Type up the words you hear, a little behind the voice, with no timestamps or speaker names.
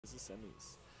is the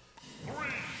semis. 3,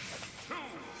 2,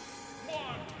 1.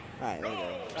 Alright, there we go.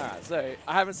 Alright, so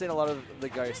I haven't seen a lot of the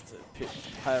Ghost pit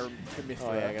Mythra.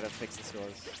 Oh yeah, I gotta fix the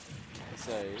scores.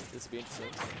 So this will be interesting.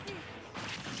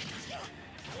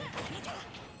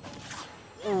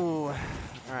 Ooh.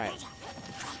 Alright.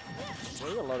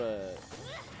 There's a lot of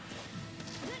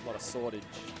swordage.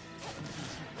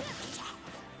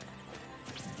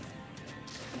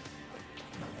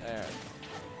 Alright.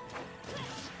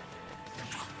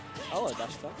 Oh, a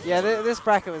dash attack. Yeah, this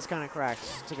bracket was kind of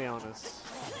cracked, to be honest.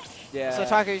 Yeah. So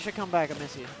Taicho, you should come back. I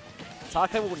miss you.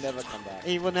 Taicho will never come back.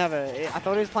 He will never. I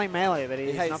thought he was playing melee, but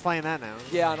he's hates- not playing that now.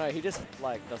 Yeah, I know. He just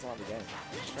like doesn't like the game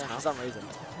Fair enough. for some reason.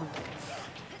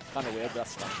 Kind of weird, but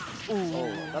that's fun. Ooh.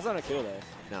 Oh, that's not a kill though.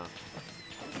 No.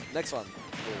 Next one.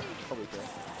 Ooh, probably kill.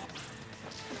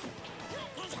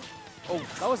 Oh,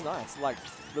 that was nice. Like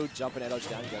little jump and edge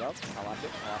down, get up. I like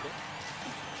it. I like it.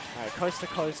 Alright, coast to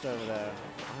coast over there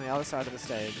on the other side of the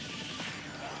stage.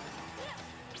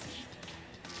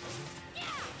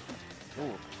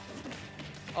 Ooh.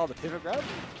 Oh, the pivot grab?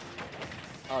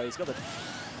 Oh, he's got the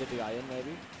big guy in,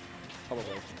 maybe?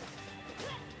 Probably.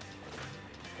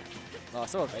 Oh,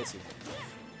 still evasive.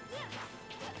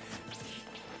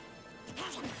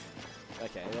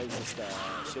 Okay, that's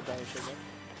just shield damage again.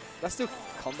 That's still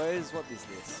combos? What is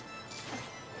this?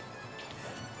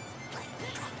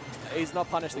 He's not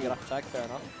punished to get up attack, fair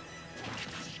enough.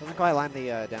 Doesn't quite land the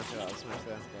down smash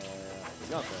there.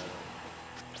 He's not fair.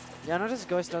 Yeah, I noticed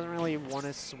Ghost doesn't really want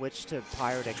to switch to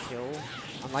Pyra to kill,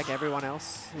 unlike everyone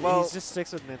else. Well, he just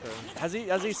sticks with Mythra.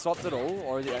 Has he swapped at all,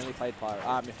 or has he only played Pyra?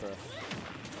 Mythra.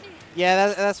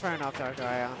 Yeah, that's fair enough, Taicho.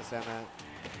 I understand that.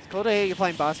 It's cool to hear you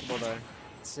playing basketball, though.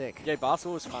 It's sick. Yeah,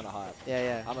 basketball was kind of hype. Yeah,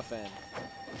 yeah. I'm a fan.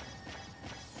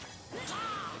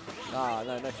 Ah,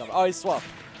 no combo. Oh, he's swapped.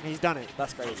 He's done it.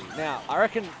 That's crazy. Now, I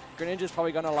reckon Greninja's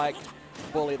probably going to, like,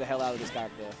 bully the hell out of this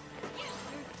character.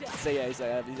 So, yeah, he's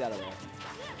out of there.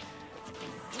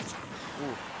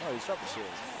 Ooh. Oh, he's dropped the shield.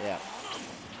 Yeah.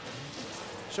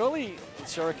 Surely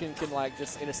Shuriken can, like,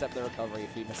 just intercept the recovery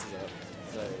if he messes up.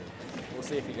 So, we'll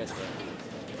see if he goes for it.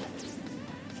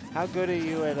 How good are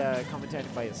you at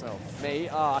commentating by yourself? Me?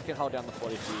 Oh, I can hold down the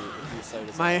fort if you so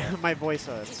desire. My voice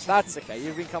hurts. That's okay.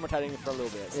 You've been commentating for a little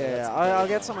bit. So Yeah, I'll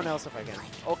get someone else if I can.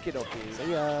 Okie dokie.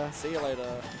 See ya. See you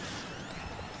later.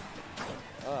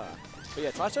 But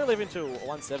yeah, Taicho living to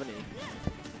 170,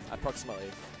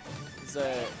 approximately. So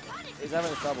he's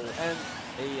having trouble, and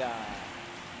he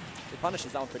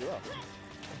punishes that one pretty well,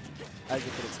 as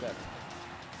you could expect.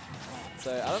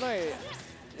 So I don't know.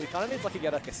 He kind of needs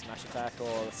like a smash attack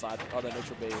or the side or the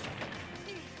neutral B.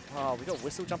 Oh, we got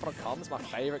Whistle jumping on comms. My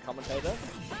favorite commentator,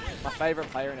 my favorite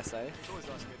player in SA. It's always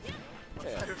nice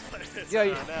with Yeah.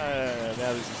 No,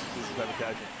 now this is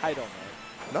fabrication. Hate on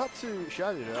mate. Not too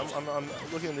shabby, dude. I'm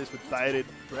looking at this with baited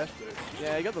breath, dude.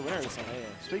 Yeah, you got the winner of this one, yeah.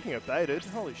 Speaking of baited,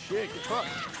 holy shit, good try.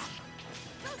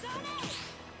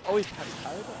 Oh, he's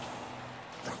parried it.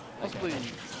 Possibly,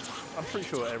 I'm pretty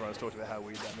sure everyone's talked about how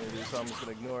weird that move is, so I'm just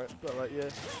going to ignore it. But, like, yeah.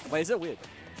 Wait, is it weird?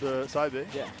 The side B?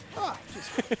 Yeah. Ah,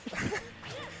 just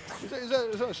is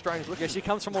that a strange look? Yeah, she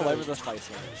comes from all over the place,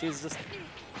 man. She's just...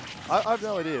 I have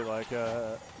no idea. Like,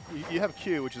 you have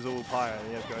Q, which is all Pyra, and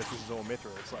you have Ghost, which is all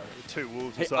Mythra. It's like two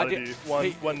wolves inside of you.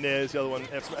 One nairs, the other one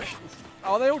F smashes.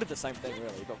 Oh, they all did the same thing,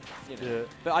 really. But, you know. Yeah.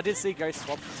 But I did see Ghost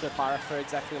swap to Pyra for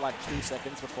exactly like 2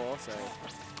 seconds before, so...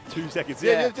 2 seconds.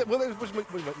 Yeah. Yeah, well, that was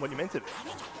what you meant to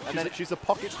do. She's a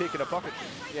pocket pick and a pocket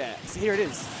pick. Yeah, so here it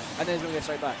is. And then he's going to go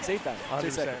straight back. See, done. 2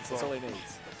 100% seconds. That's all he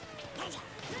needs.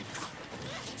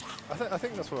 I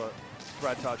think that's what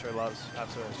Brad Taicho loves,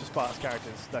 absolutely. It's just fast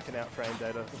characters that can outframe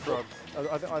data. The frog.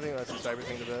 I think that's his favourite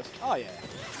thing to verse. Oh, yeah.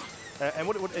 And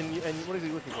what is he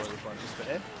looking for this one? Just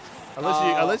fair?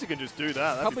 Unless you can just do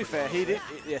that. Probably fair. He did.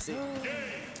 Yes, he...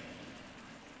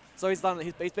 So he's done.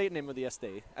 He's beaten him with the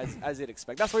SD, as you'd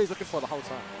expect. That's what he's looking for the whole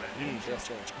time. The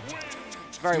SD.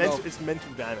 Very well. It's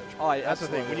mental damage. Oh, yeah, that's the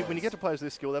thing. absolutely. When you get to players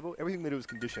this skill level, everything they do is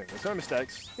conditioning. There's no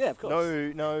mistakes. Yeah, of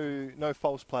course. No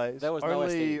false plays. There was no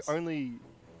SDs. Only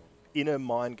inner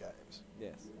mind games.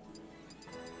 Yes.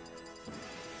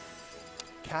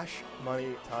 Cash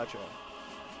money Taicho.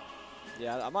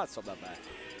 Yeah, I might stop that back.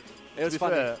 It was To be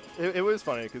funny. fair, it was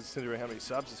funny considering how many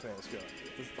subs this man has got.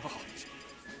 Oh,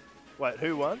 Wait,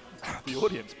 who won? The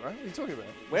audience, bro. What are you talking about?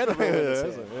 we're the real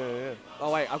winners yeah, here. yeah.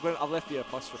 Oh wait, I've left the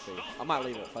apostrophe. I might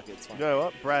leave it. Fuck it, it's fine. You know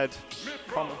what? Brad,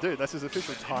 dude, that's his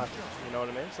official title. You know what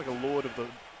I mean? It's like a lord of the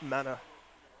manor.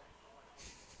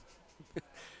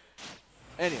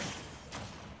 Anyway.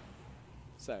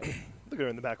 So. Look at her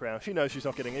in the background. She knows she's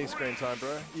not getting any screen time,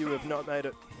 bro. You have not made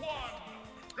it.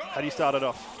 How do you start it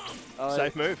off?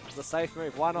 Safe move. It's a safe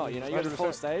move. Why not? You know, you're at the full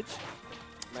 100%. stage.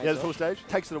 Yeah, the full stage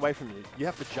takes it away from you. You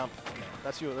have to jump.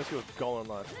 That's your goal in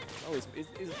life. Oh,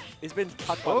 he's been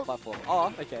cut by the platform.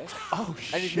 Oh, okay. Oh,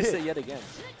 shit. And he missed it yet again.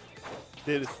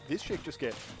 Did this chick just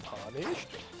get punished?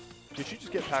 Did she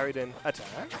just get parried and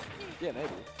attacked? Yeah, maybe.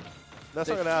 That's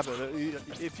not going to happen.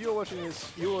 If you're watching this,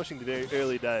 you're watching the very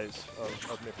early days of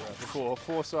Mythra before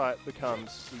Foresight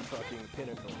becomes the fucking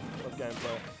pinnacle of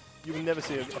gameplay. You will never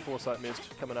see a Foresight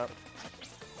missed coming up.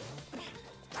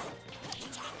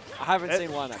 I haven't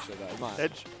seen one actually though. He might.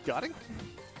 Edge guarding?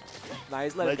 Nah,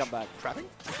 he's let him come back. Trapping?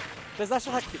 Does that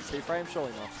should like hit 2 frames?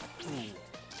 Surely not.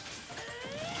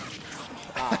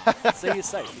 Ah, see, you're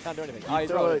safe. You can't do anything.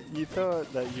 You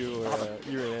thought that you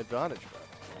were an advantage,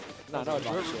 bro. No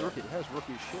advantage. Rookie. How's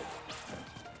rookie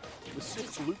shit? The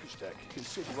sick Lucas deck is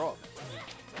sick Rob.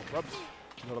 Rob's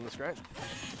not on the screen.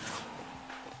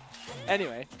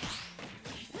 Anyway,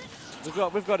 we've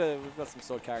got some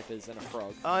sword characters and a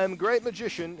frog. I am a great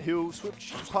magician who'll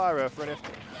switch Pyra for an F.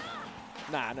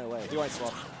 Nah, no way. He won't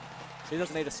swap. He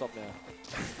doesn't need to swap now.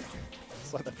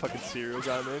 It's like that fucking cereal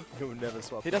guy, man. He'll never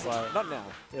swap. He doesn't. Pyra. Not now.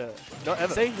 Yeah. Not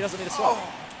ever. See, he doesn't need to swap.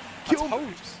 Oh, kill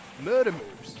moves. Murder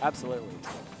moves. Absolutely.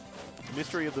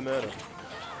 Mystery of the murder.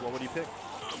 What would you pick?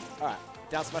 All right.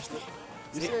 Down smash the.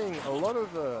 You're seeing a lot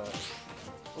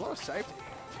of safety.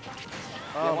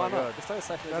 Yeah, Oh why my not? god. It's so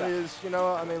safe. That is, you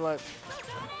know what, I mean, like,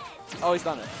 Oh, he's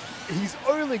done it. he's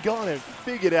only gone and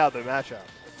figured out the matchup.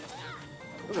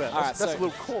 Look at that. Alright, That's so a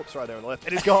little corpse right there on the left.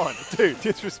 And it's gone. Dude,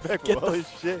 disrespectful. Holy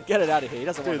shit. Get it out of here. He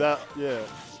doesn't Dude, want that, yeah.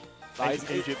 Oh,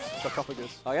 Ancient Egypt,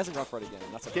 sarcophagus. Oh, he hasn't gone for it again.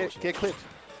 That's unfortunate. Get clipped.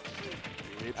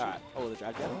 Alright. Oh, the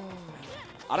drag down.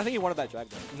 I don't think he wanted that drag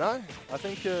down. No, I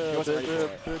think wasn't ready for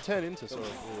it. they turned into sort of,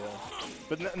 yeah.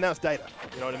 But now it's data,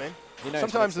 you know what I mean? You know,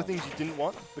 sometimes the things you didn't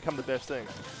want become the best things.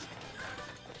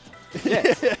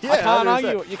 Yes. Yeah, I can't 100%.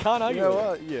 argue it. You can't argue You know it.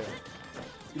 what? Yeah.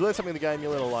 You learn something in the game, you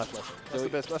learn a life lesson. That's the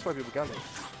best. That's why people gun me.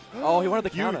 Oh, he wanted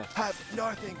the You counter. have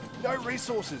nothing, no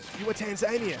resources. You were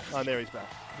Tanzania. Oh, there he's back.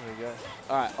 There we go.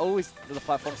 Alright. Always the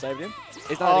platform saved him.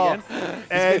 He's done it again.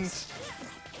 And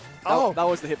that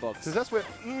was the hitbox. because that's where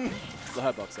The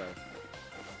hurtbox, sorry.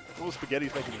 all the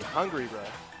spaghetti's making me hungry, bro.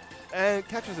 And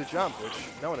catches a jump, which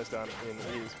no one has done in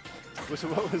years. So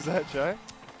what was that, Joe?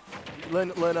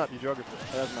 Learn up your geography.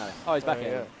 It doesn't matter. Oh, he's back Oh,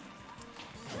 in. yeah.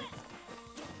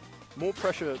 More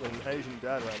pressure than Asian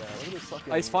dad right now. Look at this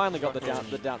fucking. Oh, he's finally got the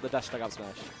fucking- dash tag up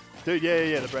smash. Dude,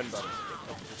 yeah, the bread and butter.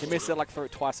 He missed it like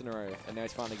twice in a row, and now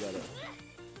he's finally got it.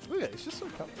 Look at it, he's just so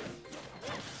comfortable.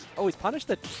 Oh, he's punished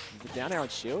the down air on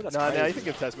shield? That's No, crazy. now you think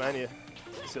of Tasmania.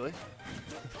 Silly.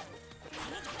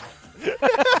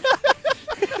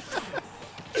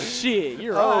 Shit,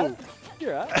 you're Oh. right.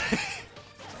 You're right.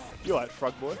 You're like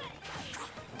frog boy.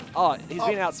 Oh, he's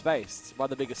been outspaced by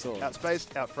the bigger sword.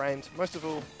 Outspaced, outframed, most of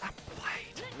all,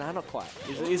 outplayed. Nah, not quite.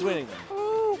 He's winning them.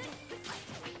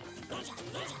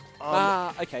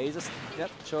 Okay, he's just, yep,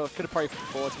 sure. Could have probably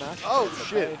forward smash. Oh That's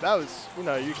shit, okay. that was,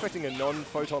 you expecting a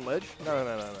non-photon ledge? No,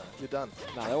 you're done.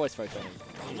 Nah, they're always photoning.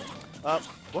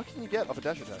 What can you get off a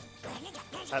dash attack?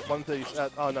 At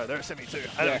 130, oh no, they're at 72.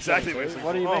 I know Yeah, exactly 72. where it's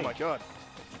What do you Oh mean? my god.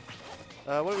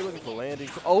 What are we looking for? Landing?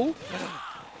 Oh!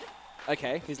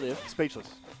 Okay, he's lived. Speechless.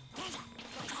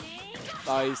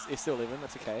 Oh, he's still living.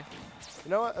 That's okay. You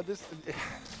know what? This is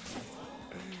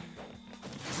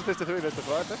best of 3, best of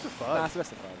 5? Best of 5. Nah, it's the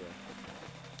best of 5,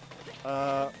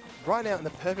 yeah. Right now in the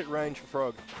perfect range for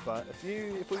Frog, but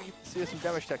if we see some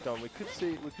damage tacked on, we could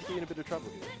be in a bit of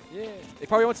trouble here. Yeah. He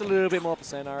probably wants a little bit more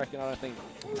percent, I reckon. I don't think.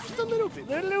 Just a little bit.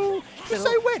 Just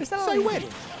say when. Say when.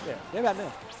 Yeah. Yeah, about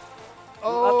now.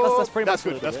 Oh, that's pretty much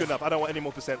good. what it That's is. good enough. I don't want any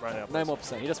more percent right now. No please. more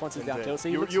percent. He just wants his down tilt. So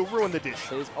You'll ruin the dish.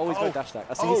 So he's always got dash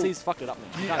attack. So Oh. he's fucked it up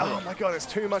now. He Yeah, can't do oh it. my god, there's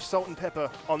too much salt and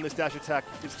pepper on this dash attack.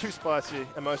 It's too spicy,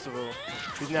 and most of all,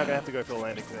 he's now going to have to go for a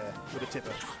landing there with a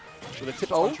tipper. With a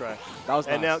tipper on track. That was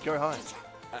And now nice. go high.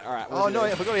 All right. Oh no,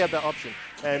 I forgot he had that option.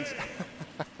 And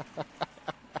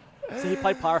So he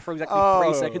played Pyra for exactly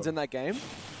 3 seconds in that game,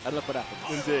 and look what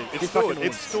happened. indeed, He it's stored. fucking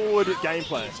It's stored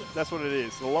gameplay. That's what it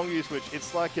is. The longer you switch,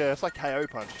 it's like KO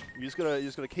punch. You just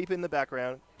gotta keep it in the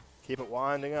background, keep it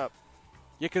winding up.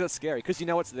 Yeah, because it's scary. Because you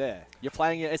know it's there. You're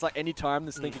playing it. It's like any time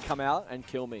this thing could come out and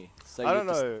kill me. So I you don't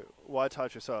just- know why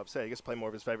Taicho's so upset. He gets to play more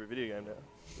of his favorite video game now,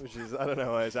 which is I don't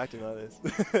know why he's acting like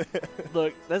this.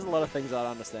 Look, there's a lot of things I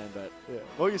don't understand, but Yeah.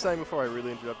 What were you saying before I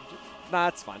really interrupted you? nah,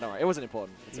 it's fine. Don't worry. It wasn't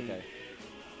important. It's okay.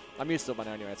 I'm used to it by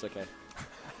now anyway. It's okay.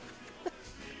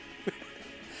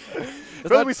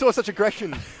 Brother, we saw such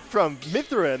aggression from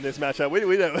Mythra in this matchup. We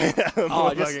don't.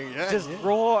 Oh, just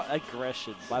raw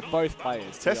aggression by both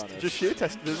players. To be honest. just sheer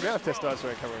test. The amount of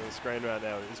testosterone coming on the screen right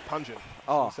now is pungent.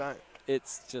 Oh, Insane.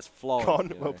 it's just flowing. Con,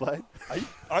 you know. well played.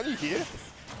 Aren't you here?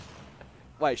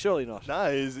 Wait, surely not.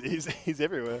 No, he's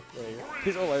everywhere. There you go.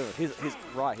 He's all over. He's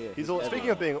right here. He's all. Speaking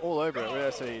of being all over it, we're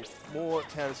gonna see more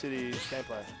Town City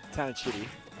gameplay. Town and Shitty.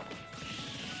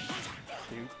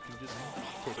 Can you just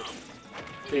keep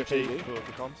it? PG. For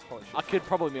comms. Holy shit. I could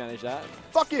probably manage that.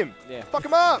 Fuck him! Yeah. Fuck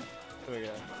him up! There we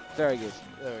go. Very good.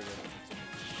 There we go.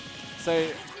 So,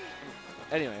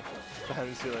 anyway,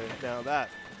 Town City. Now that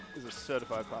is a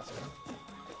certified classic.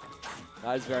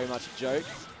 that is very much a joke.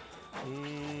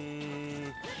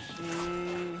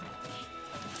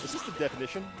 Is this the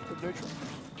definition of neutral?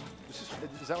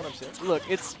 Is that what I'm saying? Look,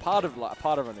 it's part of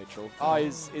a neutral. Oh,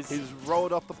 he's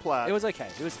rolled off the plat. It was okay.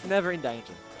 He was never in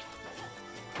danger.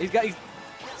 He's got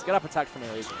up attack for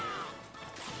no reason.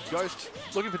 Ghost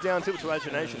looking for down tilt to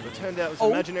imagination, but turned out it was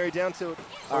imaginary down tilt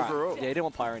overall. Yeah, he didn't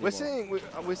want Pyra anymore.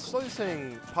 We're slowly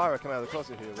seeing Pyra come out of the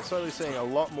closet here. We're slowly seeing a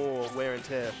lot more wear and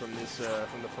tear from this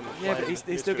from the yeah, but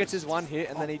he still gets his one hit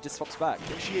and then he just swaps back.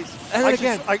 There she is. And then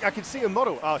again. I can see a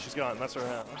model. Oh, she's gone. That's her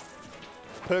out.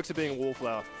 Perks of being a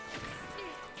wallflower.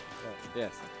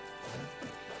 Yes.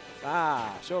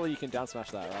 Ah, surely you can down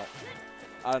smash that, right?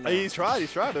 I don't know. He's tried.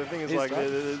 But the thing is, He's like, tried.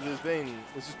 there's just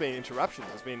been interruptions.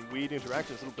 There's been weird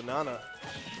interactions. Little banana.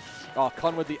 Oh,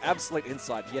 Con with the absolute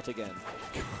insight yet again.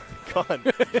 Con.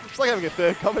 It's like having a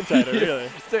third commentator, really.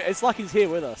 Dude, it's like he's here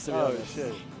with us. To be Oh honest.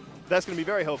 shit. That's going to be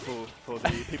very helpful for the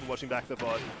people watching back the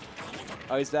pod.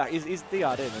 Oh, he's back. He's DR'd in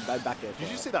and back there. Did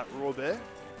you see that raw bear?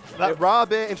 That raw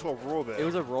bear into a raw bear. It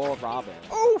was a raw bear.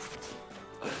 Oof!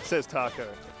 Says Taco.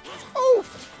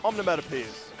 Oof!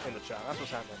 Omnomatopoeias in the chat. That's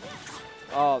what's happening.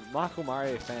 Oh, Michael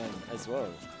Mario fan as well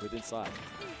with insight.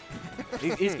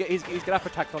 he's got up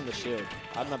attacked on the shield.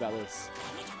 I don't know about this.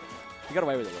 He got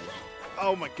away with it though.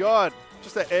 Oh my god!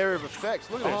 Just that area of effects.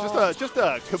 Look at it. Just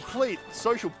a complete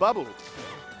social bubble.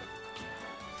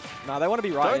 No, they want to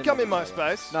be right. Don't come in my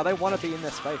space. No, they want to be in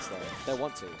their space though. They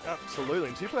want to. Absolutely.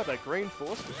 Until you put out that green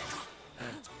force.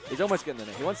 He's almost getting in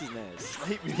there. He wants his nares.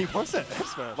 He wants that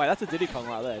F smash. Wait, that's a Diddy Kong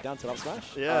right there. Down to up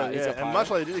smash. Yeah, He's got and Pyra. much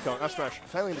like the Diddy Kong, up smash,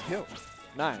 failing to kill.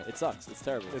 No, it sucks. It's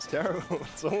terrible. It's terrible.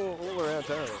 It's all around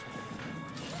terrible.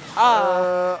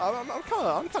 Ah.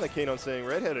 I'm kind of keen on seeing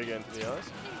Redhead again, to be honest.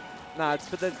 No,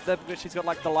 but she's got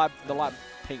like the light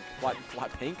pink,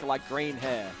 like green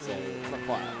hair. So it's not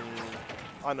quite.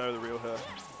 I know the real her.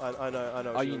 I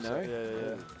know. Oh, you know?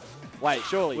 Yeah. Wait,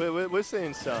 surely. We're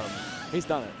seeing some. He's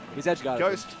done it. He's edge guarded.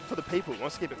 Ghost for the people.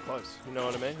 Wants to keep it close. You know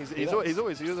what I mean? He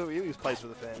always plays for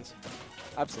the fans.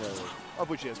 Absolutely. Of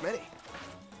which he has many,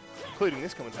 including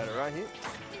this commentator right here.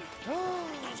 Oh,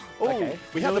 Okay.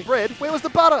 we have the bread. Where was the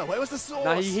butter? Where was the sauce?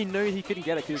 No, he knew he couldn't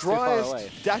get it because he was too far away.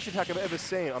 Driest dash attack I've ever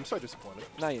seen. I'm so disappointed.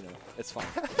 No, you know. It's fine.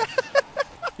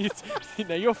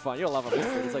 You're fine. You're loving it.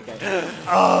 It's okay.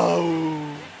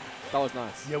 Oh! That was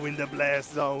nice. You're in the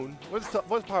blast zone. What's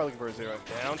Pyra looking for a 0?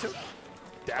 Down to?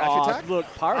 Dash Oh, attack? look,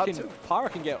 Up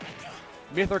Pyra can get...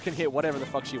 Mythra can hit whatever the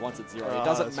fuck she wants at 0. It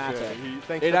doesn't matter.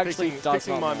 Thanks It for actually does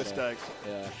fixing not my matter. mistakes.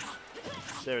 Yeah.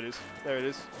 There it is. There it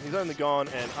is. He's only gone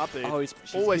and up there. Oh, he's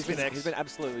been X. He's been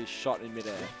absolutely shot in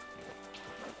midair.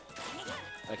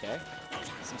 Okay.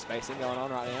 Some spacing going on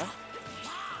right now.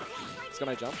 He's got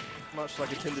no jump. Much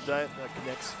like a Tinder date that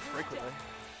connects frequently.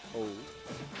 Oh.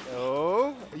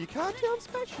 Oh, you can't down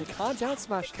smash. You can't down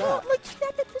smash You can't that. like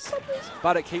snap it for some reason.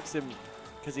 But it keeps him...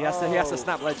 Because he has to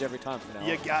snap ledge every time from now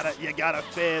You on. gotta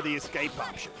fair the escape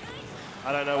option.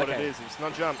 I don't know what it Okay. is. It's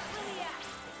not jump.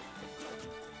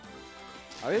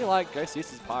 I really like Ghost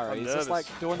uses Pyra. I'm He's nervous. just like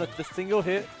doing the single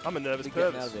hit I'm a nervous and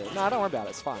getting out person. of there. No, don't worry about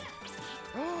it. It's fine.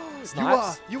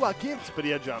 You are gimped, but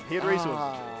he had jump. He had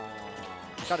resources.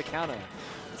 Try to counter.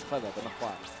 It's clever, but not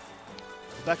quite.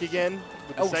 Back again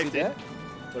with the Oh, was he safety. there?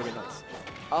 Would have been nice.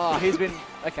 Oh, he's been...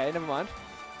 Okay, never mind.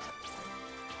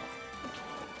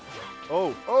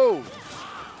 Oh.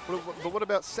 But what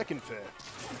about second fair?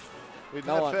 We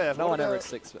didn't have fair. No What one ever about- at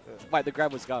 6. Wait, the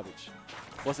grab was garbage.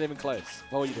 Wasn't even close.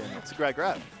 What were you doing? It's a great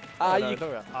grab. You...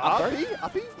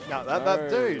 Uppy? No, that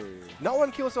dude. No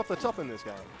one kills off the top in this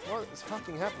game. What is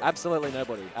fucking happening? Absolutely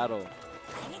nobody at all.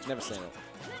 Never seen it.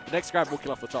 The next grab will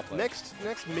kill off the top though. Next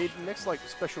like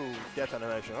special death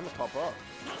animation. I'm gonna pop off.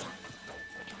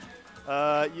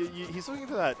 He's looking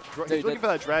for that. He's looking for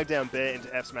that drag down bear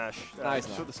into F smash. No, he's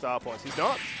to not. the star points. He's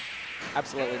not.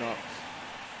 Absolutely not.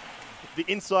 The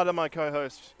insight of my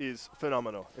co-host is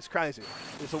phenomenal. It's crazy.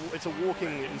 It's a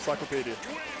walking encyclopedia,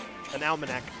 an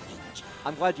almanac.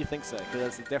 I'm glad you think so,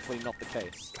 because that's definitely not the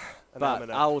case. An But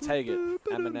almanac. I will take it.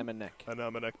 Almanac. An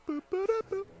almanac.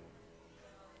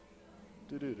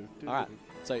 Alright,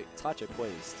 so Taicho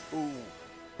pleased. Ooh,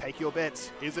 take your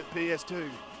bets. Is it PS2?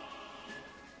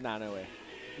 Nah, no way.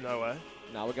 No way.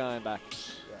 No, we're going back.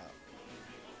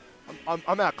 Yeah.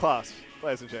 I'm outclassed,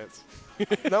 ladies and gents.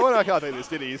 No one I can't do this,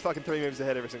 did he? He's fucking 3 moves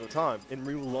ahead every single time in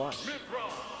real life.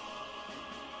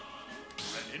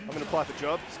 I'm going to apply for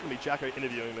jobs. It's going to be Jacko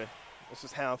interviewing me. That's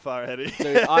just how far ahead he is.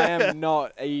 Dude, I am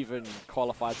not even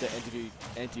qualified to interview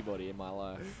anybody in my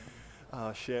life.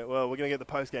 Oh, shit. Well, we're going to get the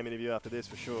post-game interview after this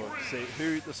for sure. See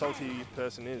who the salty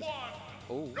person is.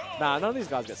 Ooh. Nah, none of these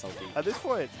guys get salty. At this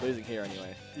point, Losing here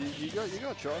anyway. you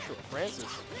got Joshua Francis.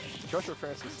 Joshua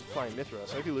Francis is playing Mythra,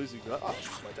 so if you lose, you go, oh,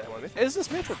 it's my day one Mythra. Is this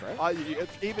Mythra, bro?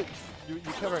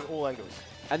 You're covering all angles.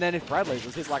 And then if Brad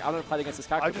loses, he's like, I haven't played against this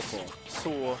character I just before.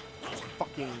 saw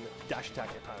fucking dash attack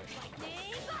get punished.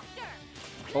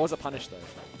 What was it punished, though?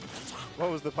 What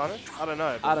was the punish? I don't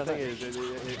know. I But don't the know. thing is,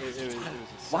 it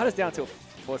was Why does down tilt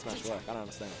forward smash work? I don't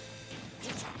understand.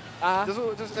 I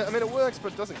mean, it works,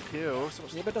 but it doesn't kill. So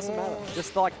Yeah, but it doesn't matter.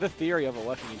 Just like the theory of it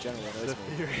working in general. The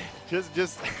theory.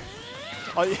 Just.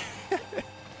 Oh, yeah.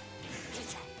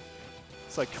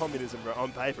 It's like communism, bro.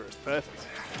 On paper, it's perfect.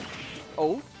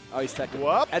 Oh, he's taking.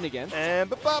 Whoop. And again. And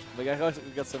bop. We got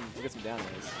some down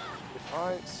those. If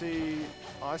I see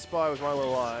I Spy with my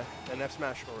little eye, an F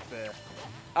smash or a fair.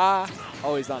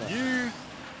 Oh, he's done it.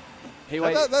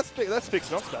 That's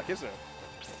fixed knocks back, isn't it?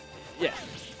 Yeah.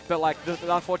 But like the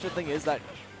unfortunate thing is that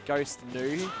Ghost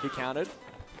knew he countered,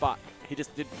 but he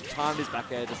just timed his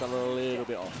back air just a little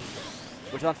bit off,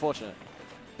 which is unfortunate.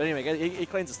 But anyway, he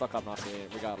cleans the stock up nicely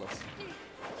regardless.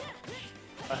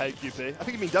 I hate QP. I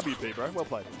think you mean WP, bro. Well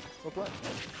played. Well played.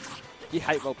 You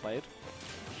hate well played.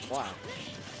 Why?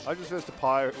 I just versed a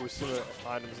Pyra with similar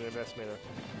items in MS meter.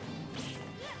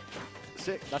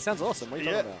 Sick. That sounds awesome. What are you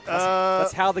Yeah, talking about?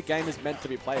 That's how the game is meant to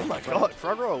be played. Oh my god,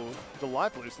 frog roll. The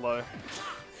life loose low.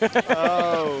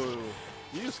 Oh.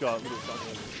 You just got a little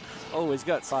fucking. Oh, he's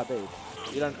got side B.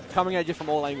 Coming at you from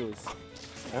all angles.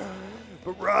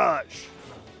 Barrage.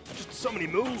 Just so many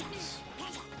moves.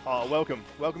 Oh, welcome.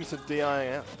 Welcome to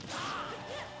DIing out.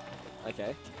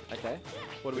 Okay.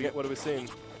 What do we seeing?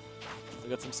 We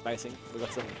got some spacing. We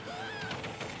got some.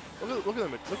 Look at how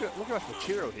much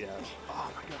material he has.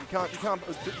 Oh my god, you can't.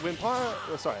 When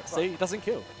Pyra, See, it doesn't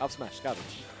kill. Up smash, garbage.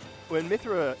 When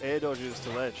Mythra air dodges to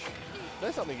ledge,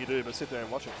 there's something you do but sit there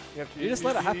and watch it. You just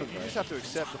let it happen, You bro. just have to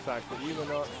accept the fact that you are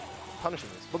not punishing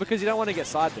this. Well, because you don't want to get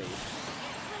side B.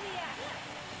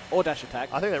 Or dash attack.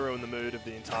 I think they ruined the mood of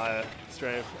the entire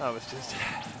stream. Oh, it's just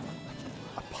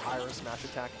a Pyra smash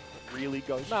attack. Really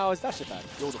goes. No, it was dash attack.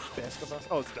 You're the best of us.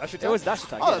 Oh, it's dash attack? It was dash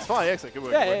attack. Oh, yeah. that's fine. Excellent. Good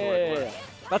work. Yeah.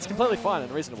 That's completely fine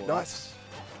and reasonable. Nice.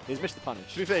 He's missed the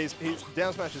punish. To be fair, his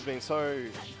down smash has been so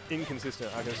inconsistent.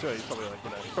 I can assure he's probably like,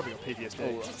 he's probably got PTSD.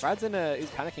 Oh, Brad's he's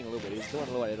panicking a little bit. He's doing a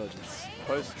little air dodges.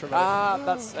 Post-traumatic.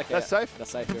 That's okay. That's safe?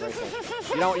 That's safe. You're very safe.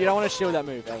 You don't want to shield that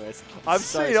move, anyways. I've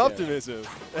So seen scary. optimism,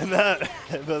 and that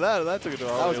took it to a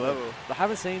whole was new good. level. I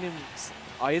haven't seen him.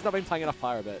 He's not been playing enough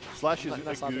Pyra, but Slash is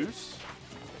That's a not goose.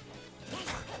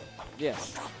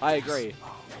 yes, I agree.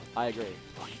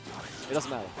 It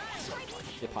doesn't matter.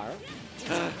 Yeah, Pyra.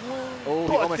 Oh, he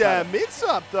Put almost had damn it. mitts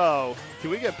up though.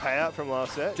 Can we get payout from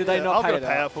last set? Did they not I'll pay get a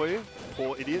it out? payout for you.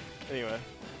 Poor idiot. Anyway.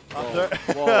 Whoa,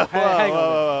 whoa, hang on.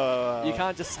 Whoa. You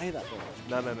can't just say that,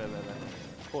 bro. No.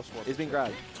 Poor sport. He's been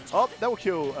grabbed. Oh, that will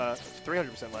kill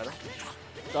 300% later.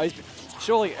 So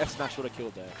surely F smash would have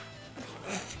killed there.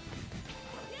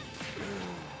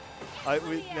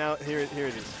 Now here it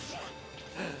is.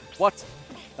 What?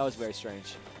 That was very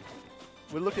strange.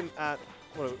 We're looking at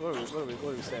what are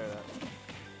we staring at?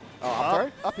 Oh, up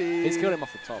throw? Uppy. He's killed him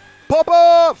off the top. Pop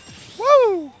off!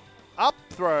 Woo! Up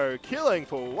throw, killing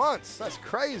for once. That's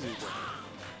crazy.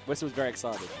 Whistle was very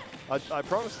excited. I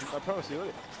promise you.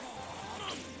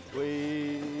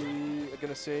 We are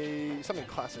gonna see something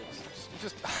classic.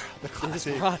 Just the He just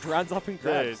classic. runs up and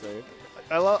grabs, dude.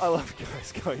 I love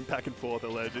guys going back and forth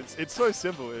at ledge. It's so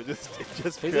simple. It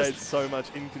just creates so much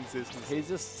inconsistency. He's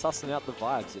just sussing out the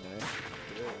vibes, you know.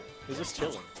 Yeah. He's just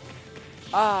chilling.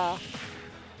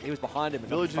 He was behind him and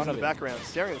Villagers not in in the front of him. background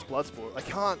staring at this blood sport. I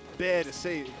can't bear to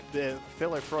see their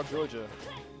fellow frog villager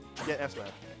get F smash.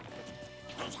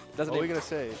 Doesn't What are we he? gonna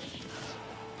see?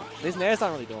 His nairs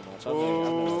aren't really doing much.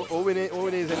 All we need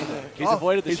is anything. He's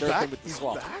avoided the he's shuriken back? with the He's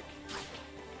swap. back?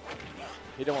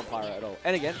 He don't want Pyra at all.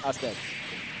 And again, us dead.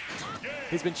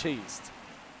 He's been cheesed.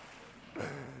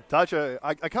 Taicho,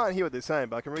 I can't hear what they're saying,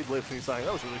 but I can read lips and he's saying,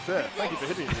 that was really fair. Thank you for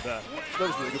hitting me with that. That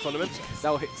was really good fundamentals.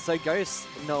 So Ghost,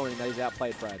 knowing that he's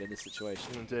outplayed Brad in this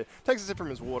situation. And takes a sip from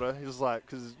his water. He was like,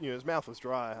 because his mouth was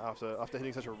dry after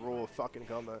hitting such a raw fucking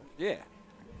combo. Yeah.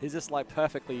 He's just like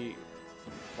perfectly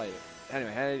played it.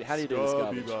 Anyway, how do you do this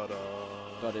garbage?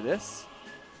 Gotta do this.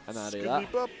 And then I do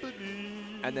that.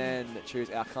 And then choose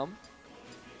outcome.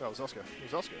 No, it was Oscar. It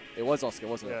was Oscar. It was Oscar,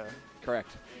 wasn't Yeah. it?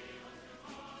 Correct.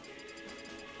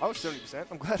 I was 70%.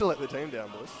 I'm glad to let the team down,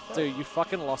 boys. Dude, you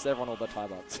fucking lost everyone all the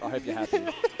tie-ups. I hope you're happy.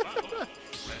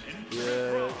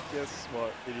 Yeah, guess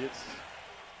what, idiots?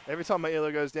 Every time my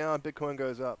elo goes down, Bitcoin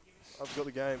goes up. I've got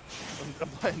the game. I'm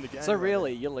playing the game. So right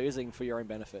really, you're losing for your own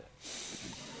benefit.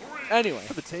 Anyway. now.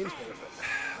 For the team's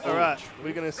benefit. All right,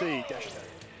 we're going to see dash attack.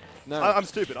 No. I'm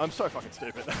stupid. I'm so fucking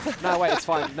stupid. No, wait, it's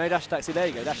fine. No dash attack. See, there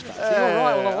you go, dash attack. See, Hey, all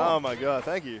right, all right. oh my god,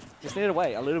 thank you. Just need to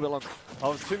wait a little bit longer. I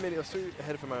was too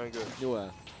ahead for my own good. You were.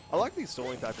 I like these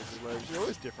stalling tactics as well. They're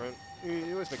always different.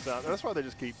 You always mix up. And that's why they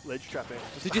just keep ledge trapping.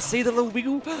 Just Did you see the little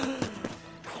wiggle?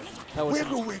 That was.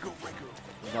 wiggle, wiggle, wiggle.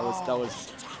 That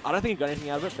was. I don't think you got anything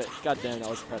out of it, but goddamn, that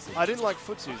was impressive. I didn't like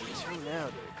footsuits until now,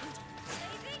 dude.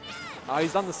 Oh,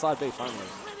 he's done the side B finally.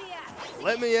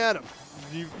 Let me at him.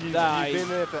 You've been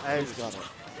there for He's ages. got it.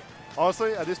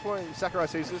 Honestly, at this point, Sakurai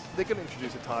sees this, they're going to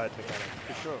introduce a tired mechanic,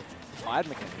 for sure. Tired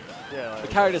mechanic. Yeah, like, The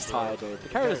character's tired, dude. The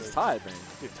character's tired, man.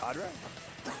 Dude, tired ray?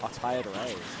 Oh, tired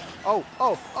array.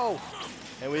 Oh.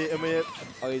 And we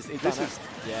Oh, he's This done is- it.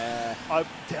 Yeah,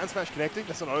 down smash connecting.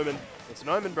 That's an omen. It's an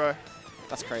omen, bro.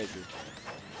 that's crazy.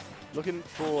 Looking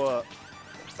for,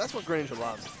 that's what Greninja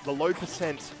loves. The low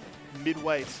percent,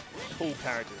 mid-weight, pull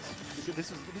characters.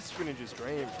 This is Greninja's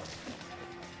dream.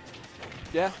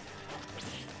 Yeah.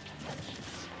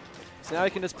 So now he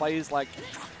can just play his like,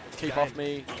 keep off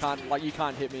me, you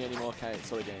can't hit me anymore, okay,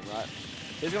 sort of game, right?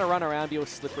 He's gonna run around, be all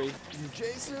slippery.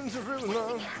 Jason's a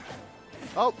ruler.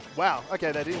 Oh, wow.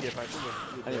 Okay, they didn't get punched.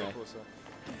 Anyway.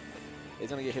 He's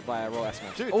gonna get hit by a raw ass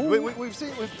smash. Dude, Ooh. we've seen,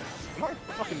 am I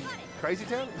fucking crazy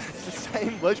town? It's the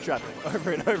same ledge trapping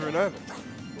over and over and over.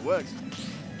 It works.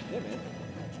 Yeah, man.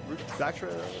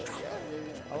 Backtra,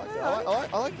 I like that.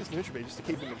 I like this neutral beat just to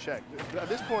keep him in check. At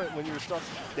this point, when you're stuck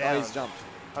down, Oh, he's jumped.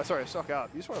 Sorry, stuck up.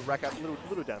 You just want to rack up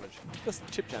little damage. Just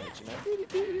chip damage,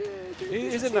 you know.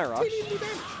 He's in no rush.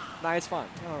 Nah, it's fine.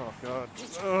 Oh god.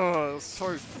 Oh,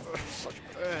 such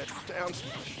bad down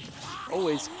smash. Oh,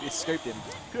 he scooped him.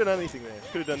 Could have done anything there.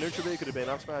 Could have done neutral beat. Could have been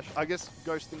up smash. I guess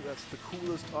Ghost think that's the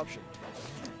coolest option.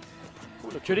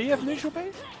 Could he have neutral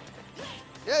beat?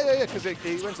 Yeah, because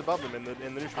he went above them and the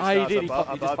neutral Ah, he starts did. He just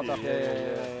above popped you. up.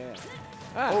 Yeah.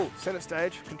 Ah. Oh, center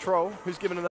stage, control. Who's given an